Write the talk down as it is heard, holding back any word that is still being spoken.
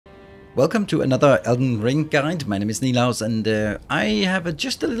Welcome to another Elden Ring guide. My name is Nilaus, and I have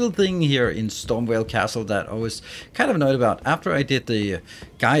just a little thing here in Stormveil Castle that I was kind of annoyed about. After I did the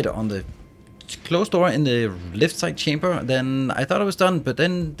guide on the closed door in the lift side chamber, then I thought I was done, but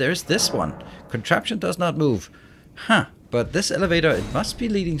then there's this one. Contraption does not move. Huh, but this elevator, it must be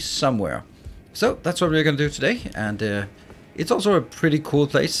leading somewhere. So that's what we're going to do today, and it's also a pretty cool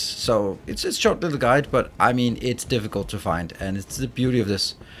place. So it's a short little guide, but I mean, it's difficult to find, and it's the beauty of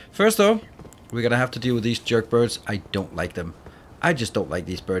this. First though, we're gonna have to deal with these jerk birds. I don't like them. I just don't like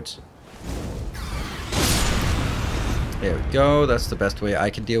these birds. There we go. That's the best way I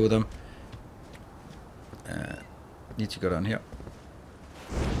can deal with them. Need to go down here.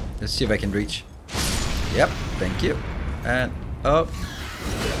 Let's see if I can reach. Yep, thank you. And oh,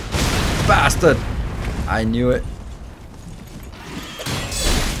 bastard! I knew it.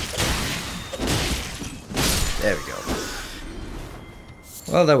 There we go.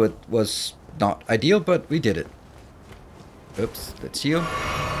 Well, that was not ideal, but we did it. Oops, let's heal.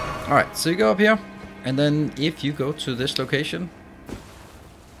 Alright, so you go up here, and then if you go to this location,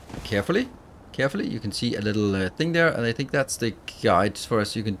 carefully, you can see a little thing there, and I think that's the guide for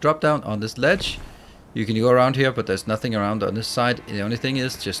us. You can drop down on this ledge. You can go around here, but there's nothing around on this side. The only thing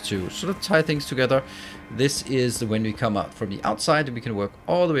is just to sort of tie things together. This is when we come out from the outside, and we can work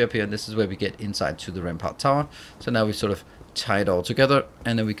all the way up here, and this is where we get inside to the rampart tower. So now we sort of tie it all together,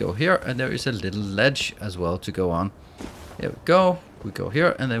 and then we go here, and there is a little ledge as well to go on. There we go. We go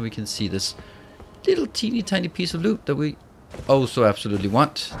here, and then we can see this little teeny tiny piece of loot that we also absolutely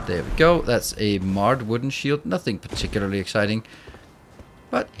want. There we go. That's a marred wooden shield. Nothing particularly exciting,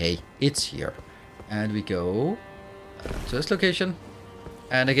 but hey, it's here. And we go to this location,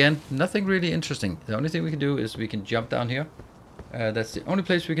 and again, nothing really interesting. The only thing we can do is we can jump down here. That's the only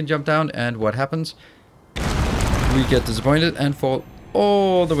place we can jump down, and what happens? We get disappointed and fall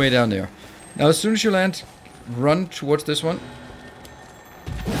all the way down there. Now, as soon as you land, run towards this one.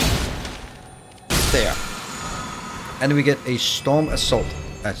 There. And we get a storm assault.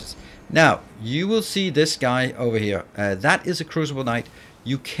 Now, you will see this guy over here. That is a Crucible Knight.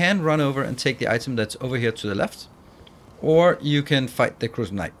 You can run over and take the item that's over here to the left. Or you can fight the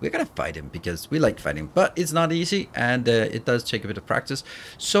Crucible Knight. We're going to fight him because we like fighting. But it's not easy, and it does take a bit of practice.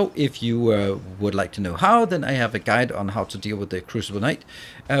 So if you would like to know how, then I have a guide on how to deal with the Crucible Knight.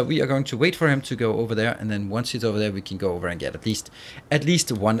 We are going to wait for him to go over there. And then once he's over there, we can go over and get at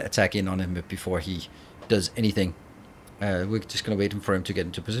least one attack in on him before he does anything. We're just going to wait for him to get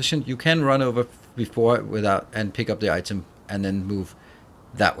into position. You can run over before without and pick up the item and then move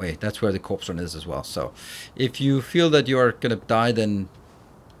that way. That's where the corpse run is as well. So if you feel that you're gonna die, then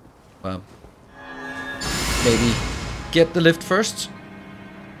well, maybe get the lift first.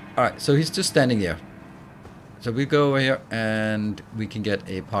 Alright, so he's just standing there. So we go over here and we can get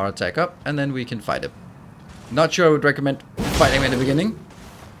a power attack up, and then we can fight him. Not sure I would recommend fighting him in the beginning,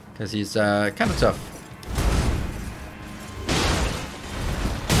 because he's kind of tough.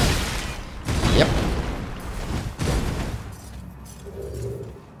 Yep.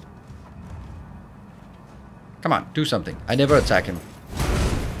 Come on, do something. I never attack him.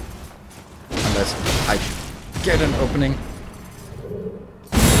 Unless I get an opening.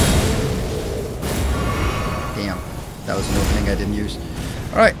 Damn. That was an opening I didn't use.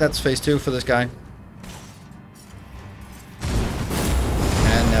 Alright, that's phase 2 for this guy.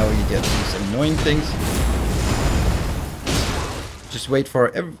 And now you get these annoying things. Just wait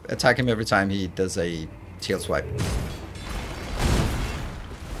for attack him every time he does a tail swipe.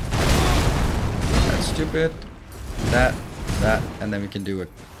 That's stupid. That, and then we can do a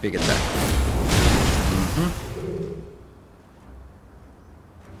big attack.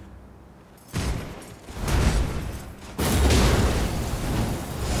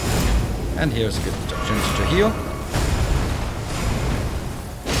 And here's a good opportunity to heal.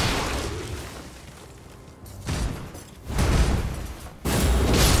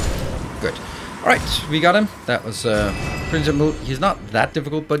 Good. Alright, we got him. That was pretty simple. He's not that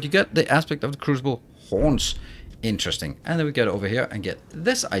difficult, but you get the aspect of the Crucible horns. Interesting. And then we get over here and get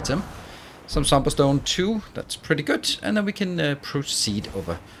this item. Some Somber Stone 2. That's pretty good. And then we can proceed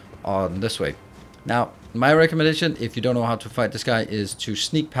over on this way. Now, my recommendation, if you don't know how to fight this guy, is to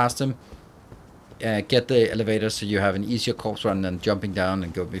sneak past him. Get the elevator so you have an easier corpse run than jumping down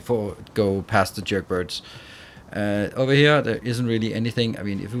and go past the jerk birds. Over here, there isn't really anything. I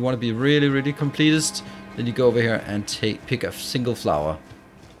mean, if you want to be really, really completist, then you go over here and pick a single flower.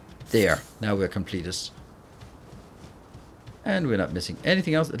 There. Now we're completist. And we're not missing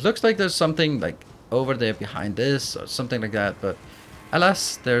anything else. It looks like there's something like over there behind this or something like that, but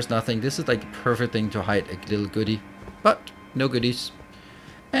alas, there's nothing. This is like a perfect thing to hide a little goodie, but no goodies.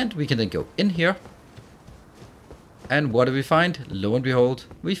 And we can then go in here. And what do we find? Lo and behold,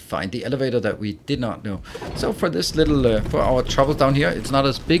 we find the elevator that we did not know. So for this little, for our troubles down here, it's not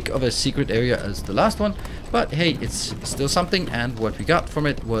as big of a secret area as the last one. But hey, it's still something. And what we got from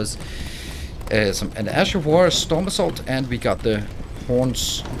it was an Ash of War, Storm Assault, and we got the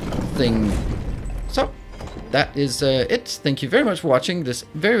horns thing. So that is it. Thank you very much for watching this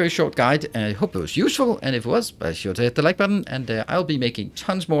very, very short guide. I hope it was useful, and if it was, be sure to hit the like button, and I'll be making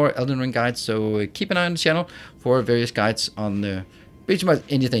tons more Elden Ring guides, so keep an eye on the channel for various guides on pretty much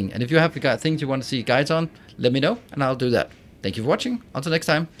anything. And if you have things you want to see guides on, let me know, and I'll do that. Thank you for watching. Until next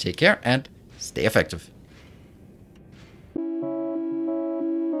time, take care, and stay effective.